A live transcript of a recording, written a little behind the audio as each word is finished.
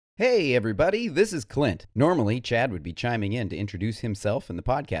Hey everybody, this is Clint. Normally, Chad would be chiming in to introduce himself and the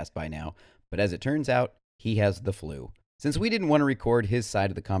podcast by now, but as it turns out, he has the flu. Since we didn't want to record his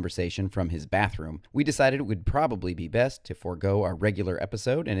side of the conversation from his bathroom, we decided it would probably be best to forego our regular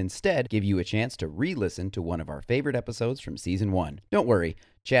episode and instead give you a chance to re-listen to one of our favorite episodes from Season 1. Don't worry,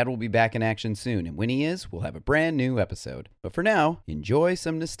 Chad will be back in action soon, and when he is, we'll have a brand new episode. But for now, enjoy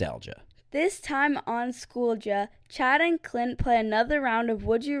some nostalgia. This time on Schoolja, Chad and Clint play another round of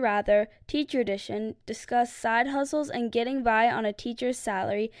Would You Rather, Teacher Edition, discuss side hustles and getting by on a teacher's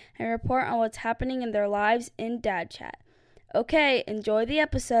salary, and report on what's happening in their lives in Dad Chat. Okay, enjoy the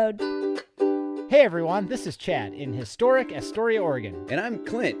episode. Hey everyone, this is Chad in historic Astoria, Oregon. And I'm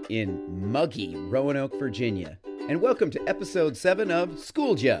Clint in muggy Roanoke, Virginia. And welcome to episode 7 of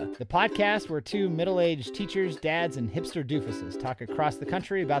Schoolja, The podcast where two middle-aged teachers, dads, and hipster doofuses talk across the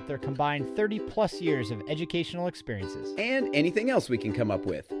country about their combined 30-plus years of educational experiences. And anything else we can come up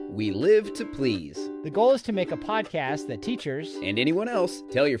with. We live to please. The goal is to make a podcast that teachers, and anyone else,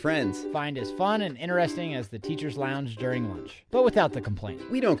 tell your friends, find as fun and interesting as the teacher's lounge during lunch, but without the complaint.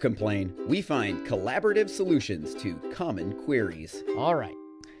 We don't complain. We find collaborative solutions to common queries. All right.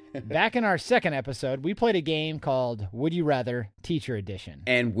 Back in our second episode, we played a game called Would You Rather, Teacher Edition.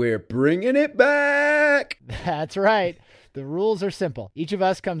 And we're bringing it back! That's right. The rules are simple. Each of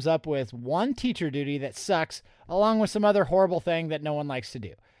us comes up with one teacher duty that sucks, along with some other horrible thing that no one likes to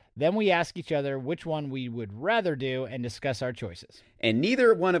do. Then we ask each other which one we would rather do and discuss our choices. And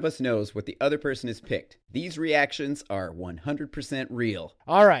neither one of us knows what the other person has picked. These reactions are 100% real.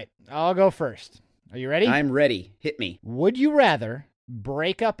 All right, I'll go first. Are you ready? I'm ready. Hit me. Would you rather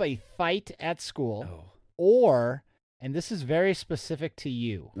break up a fight at school or, and this is very specific to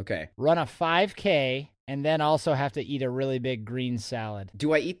you, Okay. run a 5K and then also have to eat a really big green salad?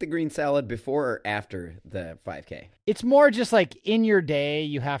 Do I eat the green salad before or after the 5K? It's more just like in your day,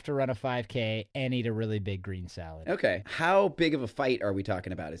 you have to run a 5K and eat a really big green salad. Okay. How big of a fight are we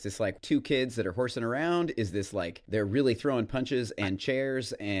talking about? Is this like two kids that are horsing around? Is this like they're really throwing punches and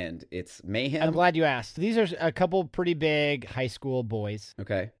chairs and it's mayhem? I'm glad you asked. These are a couple pretty big high school boys.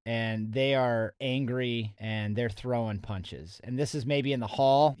 Okay. And they are angry and they're throwing punches. And this is maybe in the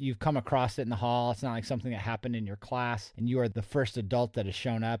hall. You've come across it in the hall. It's not like something that happened in your class and you are the first adult that has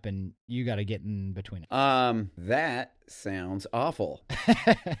shown up and you got to get in between it. That sounds awful.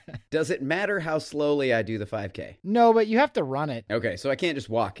 Does it matter how slowly I do the 5K? No, but you have to run it. Okay, so I can't just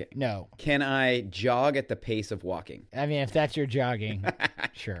walk it. No. Can I jog at the pace of walking? I mean, if that's your jogging,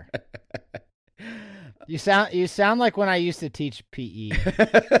 sure. You sound like when I used to teach PE,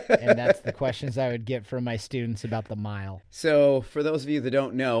 and that's the questions I would get from my students about the mile. So for those of you that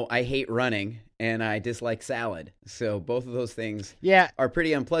don't know, I hate running and I dislike salad. So both of those things are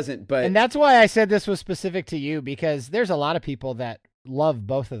pretty unpleasant. But and that's why I said this was specific to you, because there's a lot of people that love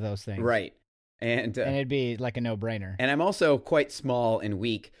both of those things. Right. And it'd be like a no-brainer. And I'm also quite small and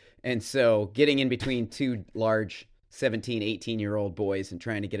weak. And so getting in between two large 17, 18-year-old boys and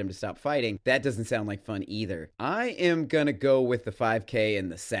trying to get them to stop fighting, that doesn't sound like fun either. I am going to go with the 5K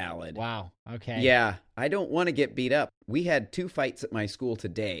and the salad. Wow. Okay. Yeah, I don't want to get beat up. We had 2 fights at my school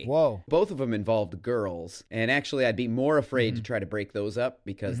today. Whoa. Both of them involved girls. And actually, I'd be more afraid to try to break those up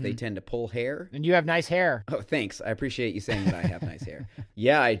because they tend to pull hair. And you have nice hair. Oh, thanks. I appreciate you saying that I have nice hair.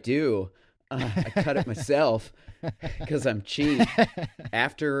 Yeah, I do. I cut it myself because I'm cheap.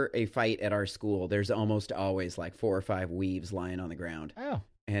 After a fight at our school, there's almost always like 4 or 5 weaves lying on the ground. Oh.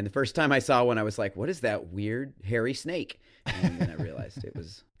 And the first time I saw one, I was like, what is that weird hairy snake? And then I realized it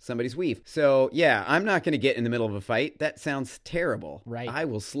was somebody's weave. So, yeah, I'm not going to get in the middle of a fight. That sounds terrible. Right. I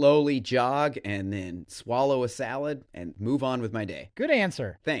will slowly jog and then swallow a salad and move on with my day. Good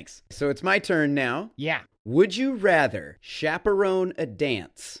answer. Thanks. So it's my turn now. Yeah. Would you rather chaperone a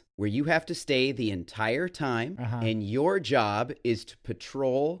dance where you have to stay the entire time and your job is to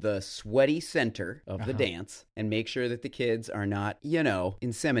patrol the sweaty center of the dance and make sure that the kids are not,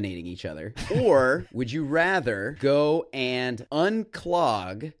 inseminating each other? Or would you rather go and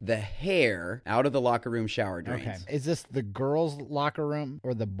unclog the hair out of the locker room shower drains? Okay. Is this the girls' locker room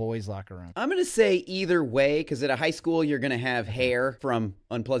or the boys' locker room? I'm going to say either way, because at a high school, you're going to have hair from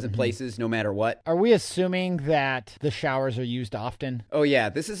unpleasant places no matter what. Are we assuming that the showers are used often? Oh, yeah.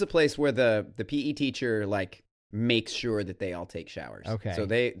 This is a place where the PE teacher, makes sure that they all take showers. Okay. So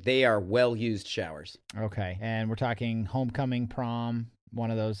they are well-used showers. Okay. And we're talking homecoming, prom,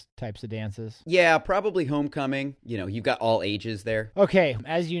 one of those types of dances? Yeah, probably homecoming. You've got all ages there. Okay.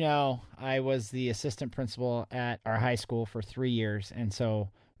 As you know, I was the assistant principal at our high school for 3 years, and so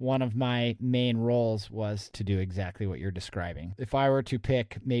one of my main roles was to do exactly what you're describing. If I were to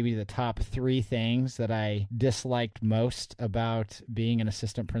pick maybe the top 3 things that I disliked most about being an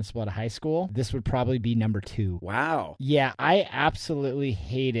assistant principal at a high school, this would probably be number 2. Wow. Yeah, I absolutely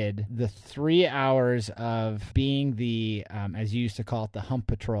hated the 3 hours of being the, as you used to call it, the hump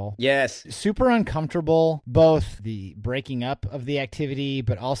patrol. Yes. Super uncomfortable, both the breaking up of the activity,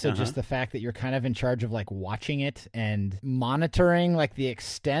 but also just the fact that you're kind of in charge of like watching it and monitoring like the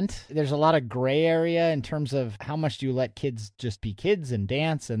extent. There's a lot of gray area in terms of how much do you let kids just be kids and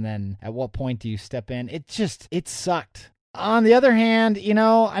dance, and then at what point do you step in? It sucked. On the other hand,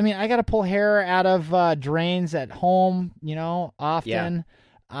 I got to pull hair out of drains at home, often. Yeah.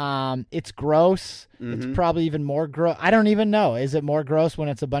 It's gross. It's probably even more gross. I don't even know. Is it more gross when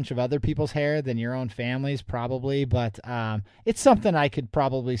it's a bunch of other people's hair than your own family's? Probably, but it's something I could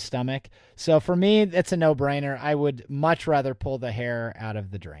probably stomach. So for me, it's a no-brainer. I would much rather pull the hair out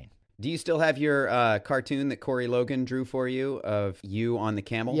of the drain. Do you still have your cartoon that Corey Logan drew for you of you on the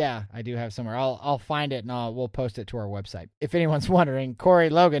camel? Yeah, I do have somewhere. I'll find it and we'll post it to our website. If anyone's wondering, Corey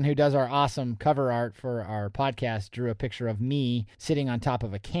Logan, who does our awesome cover art for our podcast, drew a picture of me sitting on top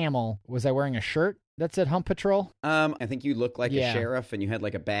of a camel. Was I wearing a shirt that said Hump Patrol? I think you looked like a sheriff and you had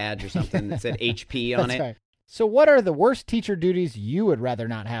like a badge or something that said HP on it. Right. So what are the worst teacher duties you would rather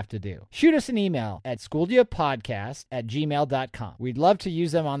not have to do? Shoot us an email at schooljapodcast@gmail.com. We'd love to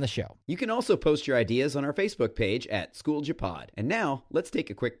use them on the show. You can also post your ideas on our Facebook page at SchoolJaPod. And now, let's take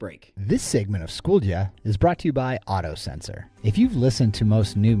a quick break. This segment of Schoolja is brought to you by AutoSensor. If you've listened to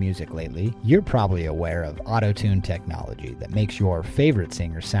most new music lately, you're probably aware of auto-tune technology that makes your favorite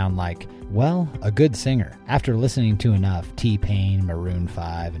singer sound like, well, a good singer. After listening to enough T-Pain, Maroon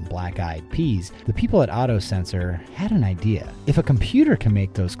 5, and Black Eyed Peas, the people at AutoSensor had an idea. If a computer can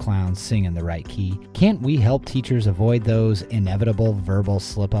make those clowns sing in the right key, can't we help teachers avoid those inevitable verbal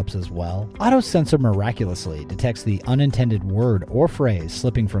slip-ups as well? AutoSensor miraculously detects the unintended word or phrase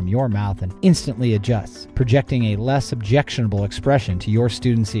slipping from your mouth and instantly adjusts, projecting a less objectionable expression to your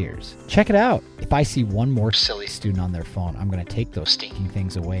students' ears. Check it out. If I see one more silly student on their phone, I'm going to take those stinking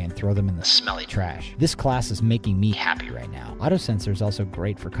things away and throw them in the smelly trash. This class is making me happy right now. AutoSensor is also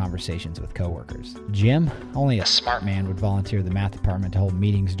great for conversations with coworkers. Jim, only a smart man would volunteer the math department to hold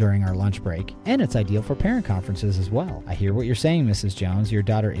meetings during our lunch break, and it's ideal for parent conferences as well. I hear what you're saying, Mrs. Jones. Your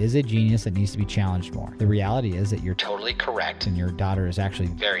daughter is a genius that needs to be challenged more. The reality is that you're totally correct, and your daughter is actually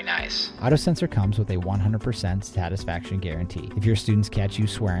very nice. AutoSensor comes with a 100% satisfaction guarantee. If your students catch you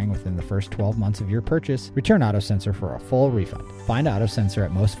swearing within the first 12 months of your purchase, return AutoSensor for a full refund. Find AutoSensor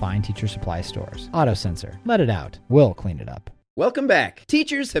at most fine teacher supply stores. AutoSensor. Let it out. We'll clean it up. Welcome back.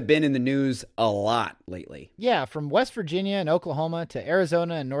 Teachers have been in the news a lot lately. Yeah, from West Virginia and Oklahoma to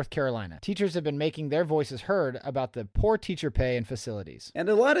Arizona and North Carolina. Teachers have been making their voices heard about the poor teacher pay and facilities. And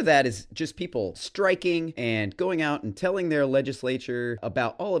a lot of that is just people striking and going out and telling their legislature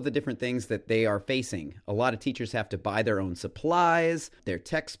about all of the different things that they are facing. A lot of teachers have to buy their own supplies. Their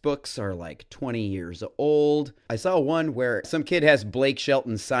textbooks are like 20 years old. I saw one where some kid has Blake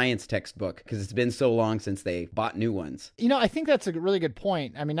Shelton's science textbook because it's been so long since they bought new ones. I think that's a really good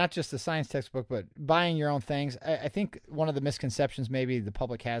point. I mean, not just the science textbook, but buying your own things. I think one of the misconceptions maybe the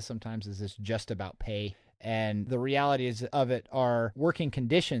public has sometimes is this just about pay. And the reality of it are working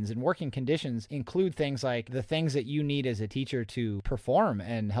conditions, and working conditions include things like the things that you need as a teacher to perform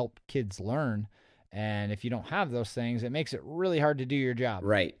and help kids learn. And if you don't have those things, it makes it really hard to do your job.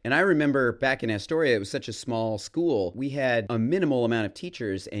 Right. And I remember back in Astoria, it was such a small school. We had a minimal amount of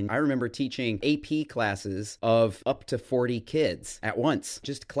teachers. And I remember teaching AP classes of up to 40 kids at once.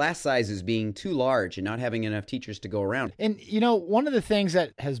 Just class sizes being too large and not having enough teachers to go around. And, one of the things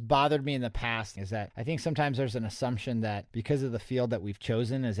that has bothered me in the past is that I think sometimes there's an assumption that because of the field that we've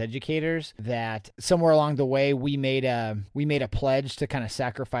chosen as educators, that somewhere along the way we made a pledge to kind of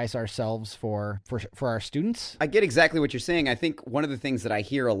sacrifice ourselves for our students. I get exactly what you're saying. I think one of the things that I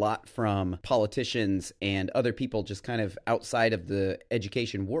hear a lot from politicians and other people just kind of outside of the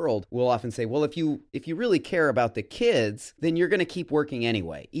education world will often say, well, if you really care about the kids, then you're going to keep working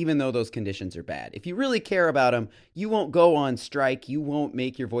anyway, even though those conditions are bad. If you really care about them, you won't go on strike, you won't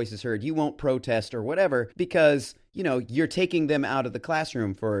make your voices heard, you won't protest or whatever, because you're taking them out of the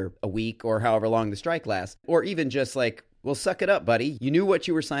classroom for a week or however long the strike lasts, or even just like Well, suck it up, buddy. You knew what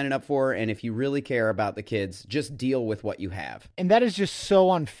you were signing up for, and if you really care about the kids, just deal with what you have. And that is just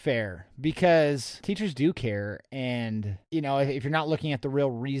so unfair because teachers do care. And, if you're not looking at the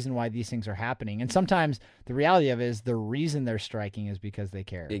real reason why these things are happening, and sometimes the reality of it is the reason they're striking is because they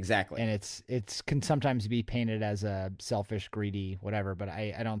care. Exactly. And it's can sometimes be painted as a selfish, greedy, whatever, but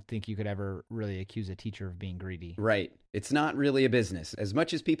I don't think you could ever really accuse a teacher of being greedy. Right. It's not really a business. As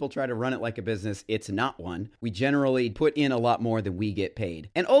much as people try to run it like a business, it's not one. We generally put in a lot more than we get paid.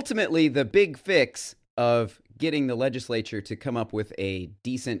 And ultimately, the big fix of getting the legislature to come up with a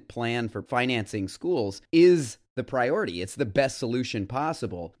decent plan for financing schools is the priority. It's the best solution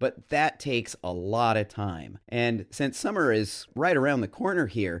possible, but that takes a lot of time. And since summer is right around the corner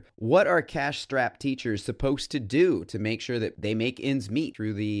here, what are cash-strapped teachers supposed to do to make sure that they make ends meet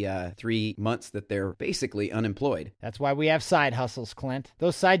through the 3 months that they're basically unemployed? That's why we have side hustles, Clint.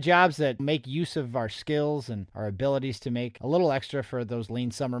 Those side jobs that make use of our skills and our abilities to make a little extra for those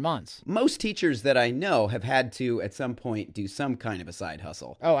lean summer months. Most teachers that I know have had to, at some point, do some kind of a side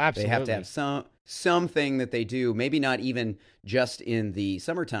hustle. Oh, absolutely. They have to have something that they do, maybe not even just in the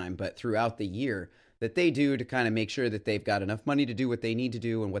summertime, but throughout the year, that they do to kind of make sure that they've got enough money to do what they need to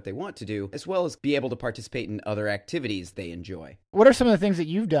do and what they want to do, as well as be able to participate in other activities they enjoy. What are some of the things that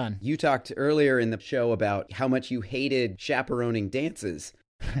you've done? You talked earlier in the show about how much you hated chaperoning dances.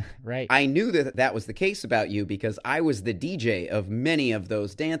 Right. I knew that was the case about you because I was the DJ of many of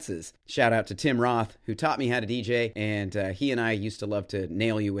those dances. Shout out to Tim Roth, who taught me how to DJ, and he and I used to love to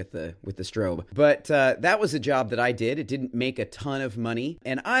nail you with the strobe. But that was a job that I did. It didn't make a ton of money,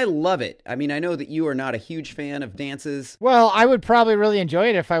 and I love it. I mean, I know that you are not a huge fan of dances. Well, I would probably really enjoy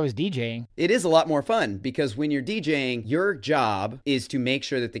it if I was DJing. It is a lot more fun because when you're DJing, your job is to make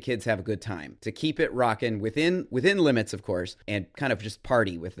sure that the kids have a good time, to keep it rocking within limits, of course, and kind of just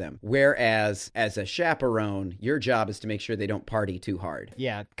party with them. Whereas as a chaperone, your job is to make sure they don't party too hard.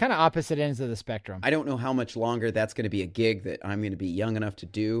 Yeah, kind of opposite ends of the spectrum. I don't know how much longer that's going to be a gig that I'm going to be young enough to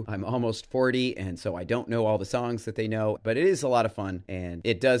do. I'm almost 40, and so I don't know all the songs that they know, but it is a lot of fun, and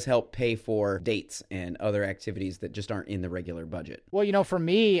it does help pay for dates and other activities that just aren't in the regular budget. Well, for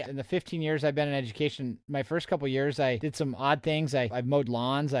me, in the 15 years I've been in education, my first couple of years, I did some odd things. I've mowed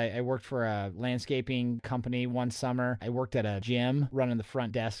lawns. I worked for a landscaping company one summer. I worked at a gym, running the front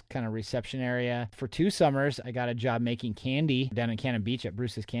desk kind of reception area. For 2 summers, I got a job making candy down in Cannon Beach at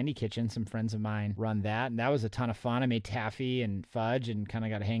Bruce's Candy Kitchen. Some friends of mine run that, and that was a ton of fun. I made taffy and fudge and kind of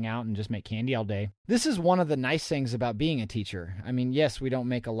got to hang out and just make candy all day. This is one of the nice things about being a teacher. I mean, yes, we don't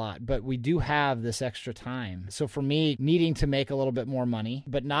make a lot, but we do have this extra time. So for me, needing to make a little bit more money,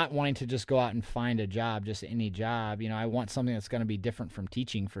 but not wanting to just go out and find a job, just any job, I want something that's going to be different from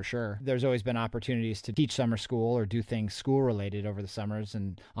teaching for sure. There's always been opportunities to teach summer school or do things school related over the summers,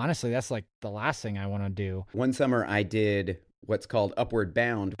 and honestly, that's like the last thing I want to do. One summer I did what's called Upward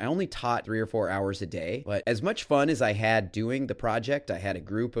Bound. I only taught 3 or 4 hours a day, but as much fun as I had doing the project, I had a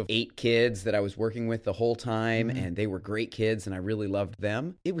group of 8 kids that I was working with the whole time, and they were great kids, and I really loved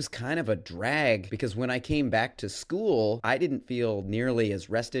them. It was kind of a drag because when I came back to school, I didn't feel nearly as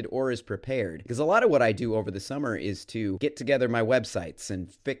rested or as prepared. Because a lot of what I do over the summer is to get together my websites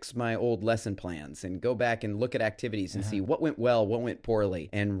and fix my old lesson plans and go back and look at activities and see what went well, what went poorly,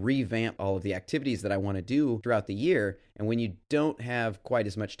 and revamp all of the activities that I want to do throughout the year. And when you don't have quite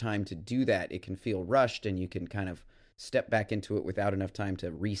as much time to do that, it can feel rushed and you can kind of step back into it without enough time to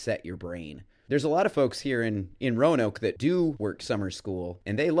reset your brain. There's a lot of folks here in Roanoke that do work summer school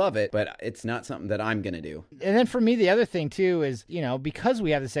and they love it, but it's not something that I'm going to do. And then for me, the other thing too is, because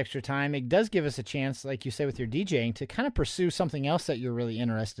we have this extra time, it does give us a chance, like you say with your DJing, to kind of pursue something else that you're really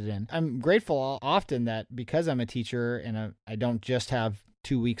interested in. I'm grateful often that because I'm a teacher and I don't just have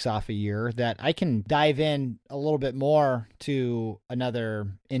 2 weeks off a year, that I can dive in a little bit more to another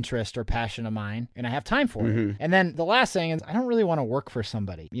interest or passion of mine, and I have time for it. And then the last thing is I don't really want to work for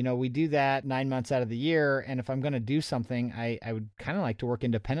somebody. We do that 9 months out of the year, and if I'm going to do something, I would kind of like to work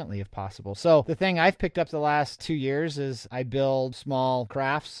independently if possible. So the thing I've picked up the last 2 years is I build small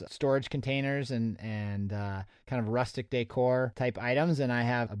crafts, storage containers, and kind of rustic decor type items, and I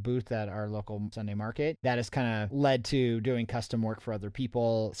have a booth at our local Sunday market that has kind of led to doing custom work for other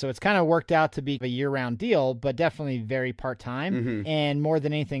people. So it's kind of worked out to be a year-round deal, but definitely very part-time. And more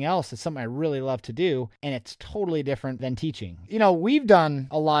than anything else, it's something I really love to do, and it's totally different than teaching. We've done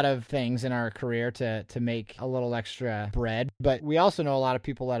a lot of things in our career to make a little extra bread, but we also know a lot of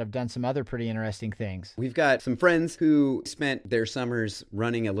people that have done some other pretty interesting things. We've got some friends who spent their summers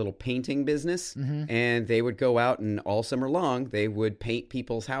running a little painting business, and they would go out and all summer long, they would paint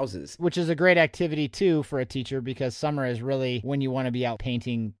people's houses. Which is a great activity, too, for a teacher, because summer is really when you want to be out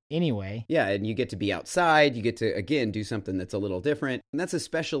painting anyway. Yeah, and you get to be outside. You get to, again, do something that's a little different. And that's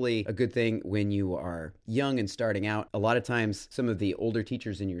especially a good thing when you are young and starting out. A lot of times, some of the older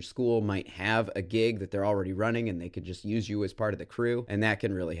teachers in your school might have a gig that they're already running, and they could just use you as part of the crew, and that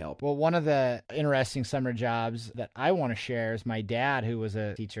can really help. Well, one of the interesting summer jobs that I want to share is my dad, who was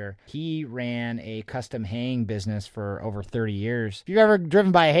a teacher. He ran a custom haying business for over 30 years. If you've ever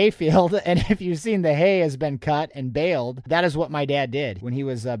driven by a hayfield, and if you've seen the hay has been cut and baled, that is what my dad did. When he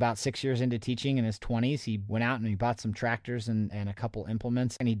was about 6 years into teaching in his 20s, he went out and he bought some tractors and a couple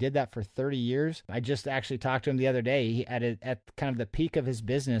implements, and he did that for 30 years. I just actually talked to him the other day. At kind of the peak of his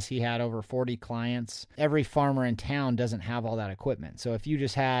business, he had over 40 clients. Every farmer in town doesn't have all that equipment. So if you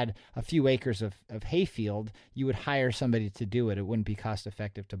just had a few acres of hayfield, you would hire somebody to do it. It wouldn't be cost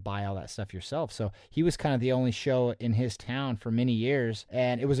effective to buy all that stuff yourself. So he was kind of the only show in his town for many years,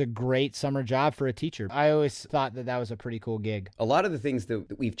 and it was a great summer job for a teacher. I always thought that was a pretty cool gig. A lot of the things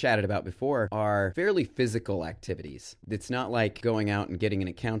that we've chatted about before are fairly physical activities. It's not like going out and getting an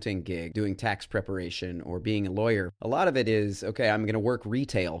accounting gig, doing tax preparation, or being a lawyer. A lot of it is, okay, I'm going to work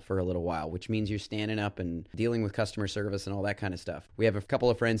retail for a little while, which means you're standing up and dealing with customer service and all that kind of stuff. We have a couple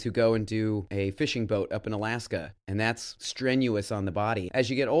of friends who go and do a fishing boat up in Alaska, and that's strenuous on the body. As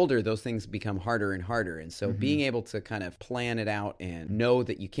you get older, those things become harder and harder. And so being able to kind of plan it out and know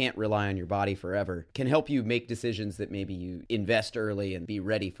that you can't rely on your body forever can help you make decisions that maybe you invest early and be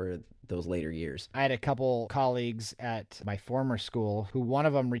ready for those later years. I had a couple colleagues at my former school who one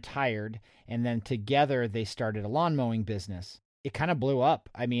of them retired, and then together they started a lawn mowing business. It kind of blew up.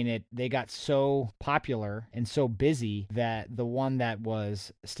 I mean, they got so popular and so busy that the one that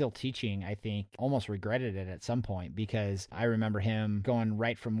was still teaching, I think, almost regretted it at some point, because I remember him going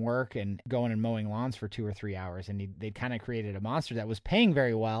right from work and going and mowing lawns for 2 or 3 hours, and they'd kind of created a monster that was paying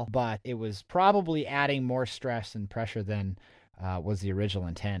very well, but it was probably adding more stress and pressure than was the original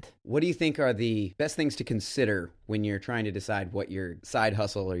intent. What do you think are the best things to consider when you're trying to decide what your side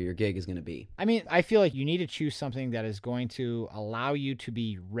hustle or your gig is going to be? I mean, I feel like you need to choose something that is going to allow you to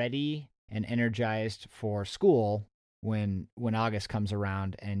be ready and energized for school when August comes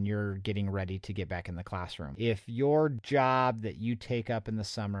around and you're getting ready to get back in the classroom. If your job that you take up in the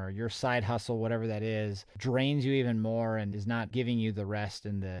summer, your side hustle, whatever that is, drains you even more and is not giving you the rest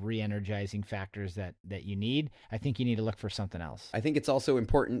and the re-energizing factors that you need, I think you need to look for something else. I think it's also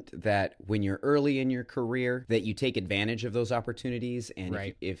important that when you're early in your career, that you take advantage of those opportunities. And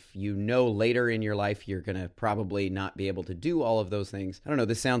right. if you know later in your life you're going to probably not be able to do all of those things, I don't know,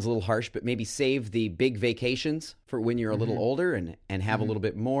 this sounds a little harsh, but maybe save the big vacations for when you're a little older and have a little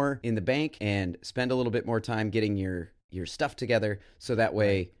bit more in the bank and spend a little bit more time getting your stuff together, so that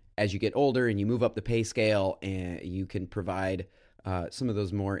way as you get older and you move up the pay scale and you can provide some of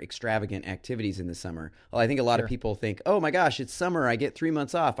those more extravagant activities in the summer. Well, I think a lot of people think, oh my gosh, it's summer, I get 3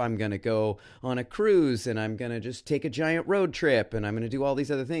 months off, I'm going to go on a cruise and I'm going to just take a giant road trip and I'm going to do all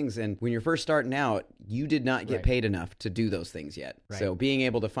these other things. And when you're first starting out, you did not get paid enough to do those things yet. Right. So being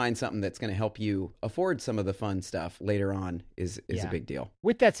able to find something that's going to help you afford some of the fun stuff later on is a big deal.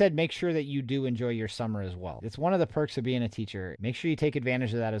 With that said, make sure that you do enjoy your summer as well. It's one of the perks of being a teacher. Make sure you take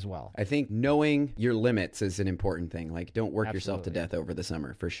advantage of that as well. I think knowing your limits is an important thing. Like, don't work yourself to death over the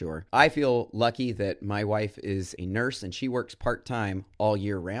summer, for sure. I feel lucky that my wife is a nurse and she works part-time all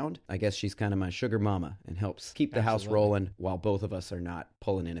year round. I guess she's kind of my sugar mama and helps keep the house rolling while both of us are not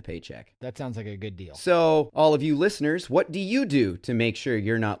pulling in a paycheck. That sounds like a good deal. So, all of you listeners, what do you do to make sure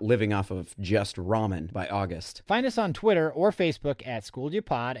you're not living off of just ramen by August? Find us on Twitter or Facebook at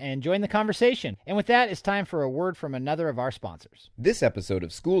SchoolJaPod and join the conversation. And with that, it's time for a word from another of our sponsors. This episode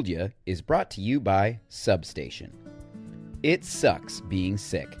of Schooled Ya is brought to you by Substation. It sucks being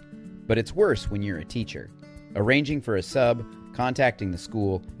sick, but it's worse when you're a teacher. Arranging for a sub, contacting the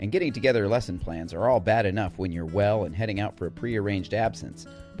school, and getting together lesson plans are all bad enough when you're well and heading out for a prearranged absence.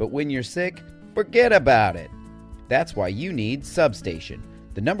 But when you're sick, forget about it. That's why you need Substation,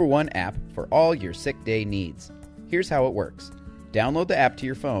 the #1 app for all your sick day needs. Here's how it works. Download the app to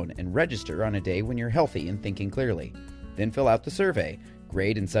your phone and register on a day when you're healthy and thinking clearly. Then fill out the survey,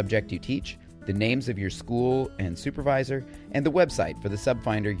 grade and subject you teach, the names of your school and supervisor, and the website for the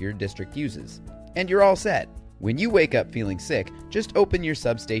subfinder your district uses. And you're all set. When you wake up feeling sick, just open your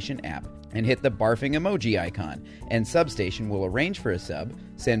Substation app and hit the barfing emoji icon, and Substation will arrange for a sub,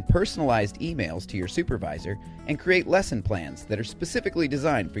 send personalized emails to your supervisor, and create lesson plans that are specifically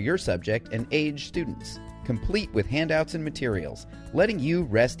designed for your subject and age students, complete with handouts and materials, letting you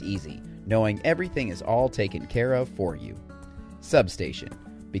rest easy, knowing everything is all taken care of for you. Substation,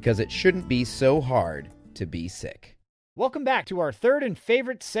 because it shouldn't be so hard to be sick. Welcome back to our third and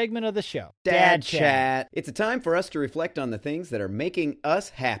favorite segment of the show, Dad Chat. It's a time for us to reflect on the things that are making us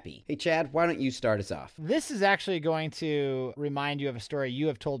happy. Hey, Chad, why don't you start us off? This is actually going to remind you of a story you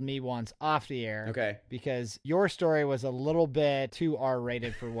have told me once off the air. Okay. Because your story was a little bit too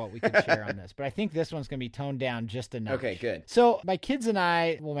R-rated for what we could share on this. But I think this one's going to be toned down just a notch. Okay, good. So my kids and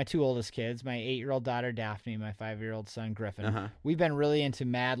I, well, my two oldest kids, my 8-year-old daughter, Daphne, my 5-year-old son, Griffin, we've been really into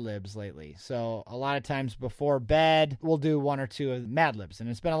Mad Libs lately. So a lot of times before bed, we'll do one or two of Mad Libs, and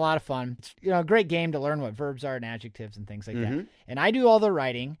it's been a lot of fun. It's a great game to learn what verbs are and adjectives and things like that. And I do all the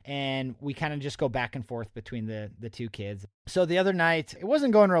writing, and we kind of just go back and forth between the two kids. So the other night, it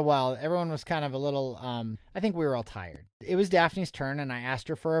wasn't going real well. Everyone was kind of a little, I think we were all tired. It was Daphne's turn, and I asked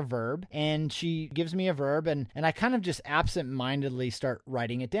her for a verb, and she gives me a verb, and I kind of just absent-mindedly start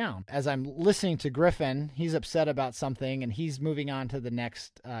writing it down. As I'm listening to Griffin, he's upset about something, and he's moving on to the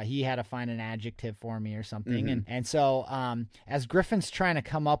next. He had to find an adjective for me or something. And so as Griffin's trying to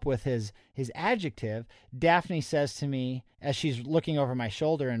come up with his adjective, Daphne says to me, as she's looking over my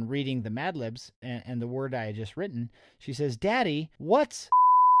shoulder and reading the Mad Libs and the word I had just written, she says, "Daddy, what's..."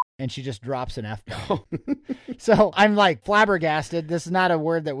 And she just drops an F-bomb. So I'm like flabbergasted. This is not a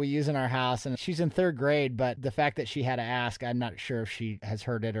word that we use in our house. And she's in 3rd grade, but the fact that she had to ask, I'm not sure if she has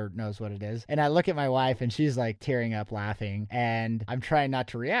heard it or knows what it is. And I look at my wife and she's like tearing up laughing. And I'm trying not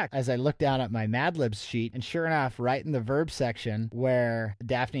to react as I look down at my Mad Libs sheet. And sure enough, right in the verb section where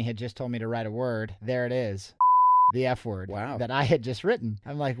Daphne had just told me to write a word, there it is. The F word that I had just written.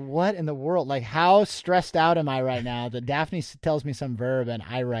 I'm like, what in the world? Like, how stressed out am I right now that Daphne tells me some verb and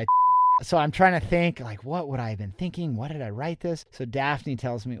I write? So I'm trying to think, like, what would I have been thinking? Why did I write this? So Daphne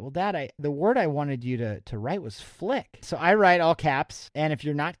tells me, well, Dad, the word I wanted you to write was flick. So I write all caps. And if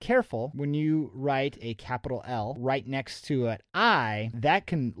you're not careful, when you write a capital L right next to an I, that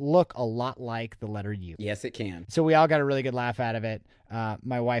can look a lot like the letter U. Yes, it can. So we all got a really good laugh out of it.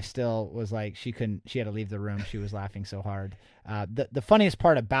 My wife still was like, she had to leave the room. She was laughing so hard. The funniest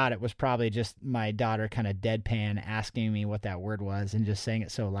part about it was probably just my daughter kind of deadpan asking me what that word was and just saying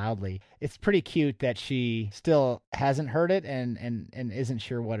it so loudly. It's pretty cute that she still hasn't heard it and isn't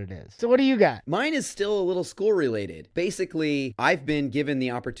sure what it is. So what do you got? Mine is still a little school related. Basically, I've been given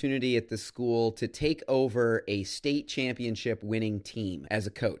the opportunity at the school to take over a state championship winning team as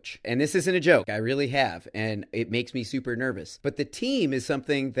a coach. And this isn't a joke. I really have. And it makes me super nervous. But the team is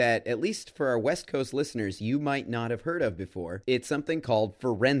something that, at least for our West Coast listeners, you might not have heard of before. It's something called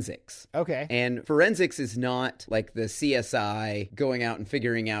forensics. Okay. And forensics is not like the CSI going out and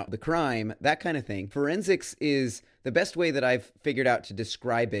figuring out the crime, that kind of thing. Forensics is... the best way that I've figured out to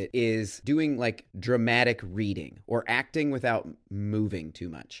describe it is doing like dramatic reading or acting without moving too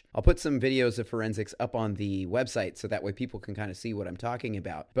much. I'll put some videos of forensics up on the website so that way people can kind of see what I'm talking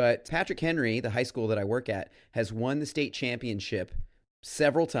about. But Patrick Henry, the high school that I work at, has won the state championship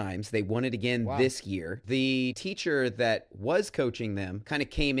several times. They won it again this year. The teacher that was coaching them kind of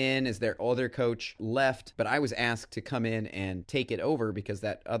came in as their other coach left, but I was asked to come in and take it over because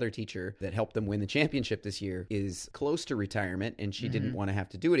that other teacher that helped them win the championship this year is close to retirement and she didn't want to have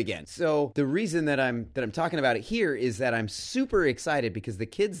to do it again. So the reason that I'm talking about it here is that I'm super excited because the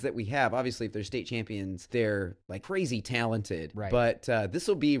kids that we have, obviously if they're state champions, they're like crazy talented, right? But this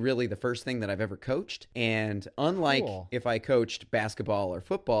will be really the first thing that I've ever coached. And unlike if I coached basketball or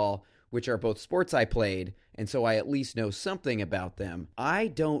football, which are both sports I played, and so I at least know something about them, I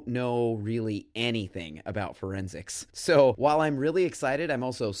don't know really anything about forensics. So while I'm really excited, I'm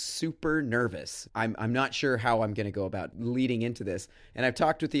also super nervous. I'm not sure how I'm going to go about leading into this. And I've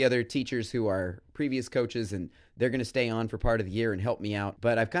talked with the other teachers who are previous coaches, and they're going to stay on for part of the year and help me out.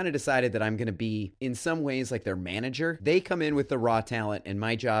 But I've kind of decided that I'm going to be, in some ways, like their manager. They come in with the raw talent, and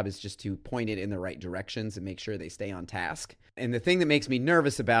my job is just to point it in the right directions and make sure they stay on task. And the thing that makes me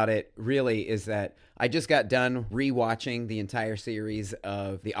nervous about it, really, is that I just got done rewatching the entire series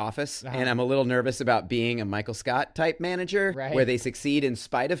of The Office, and I'm a little nervous about being a Michael Scott type manager where they succeed in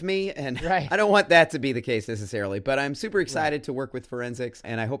spite of me, and I don't want that to be the case necessarily, but I'm super excited to work with forensics,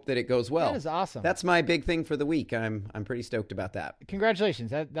 and I hope that it goes well. That is awesome. That's my big thing for the week. I'm pretty stoked about that.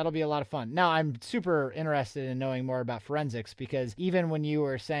 Congratulations. That'll be a lot of fun. Now, I'm super interested in knowing more about forensics because even when you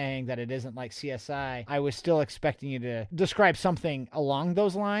were saying that it isn't like CSI, I was still expecting you to describe something along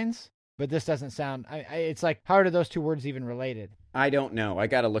those lines. But this doesn't sound, it's like, how are those two words even related? I don't know. I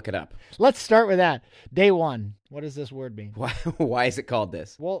got to look it up. Let's start with that. Day 1. What does this word mean? Why is it called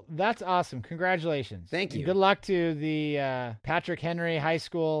this? Well, that's awesome. Congratulations. Thank you. And good luck to the Patrick Henry High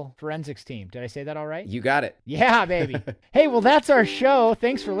School forensics team. Did I say that all right? You got it. Yeah, baby. Hey, well, that's our show.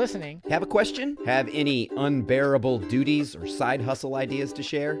 Thanks for listening. Have a question? Have any unbearable duties or side hustle ideas to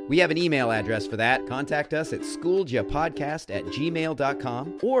share? We have an email address for that. Contact us at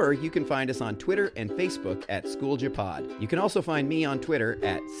schooljapodcast@gmail.com, or you can find us on Twitter and Facebook at schooljapod. You can also find me on Twitter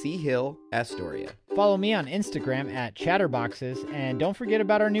at Hill Astoria. Follow me on Instagram at Chatterboxes, and don't forget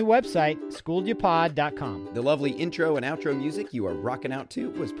about our new website, schooljapod.com. The lovely intro and outro music you are rocking out to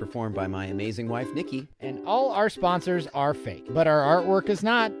was performed by my amazing wife, Nikki. And all our sponsors are fake, but our artwork is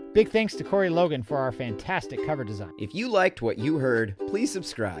not. Big thanks to Corey Logan for our fantastic cover design. If you liked what you heard, please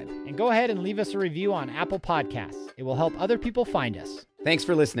subscribe. And go ahead and leave us a review on Apple Podcasts. It will help other people find us. Thanks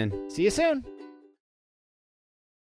for listening. See you soon.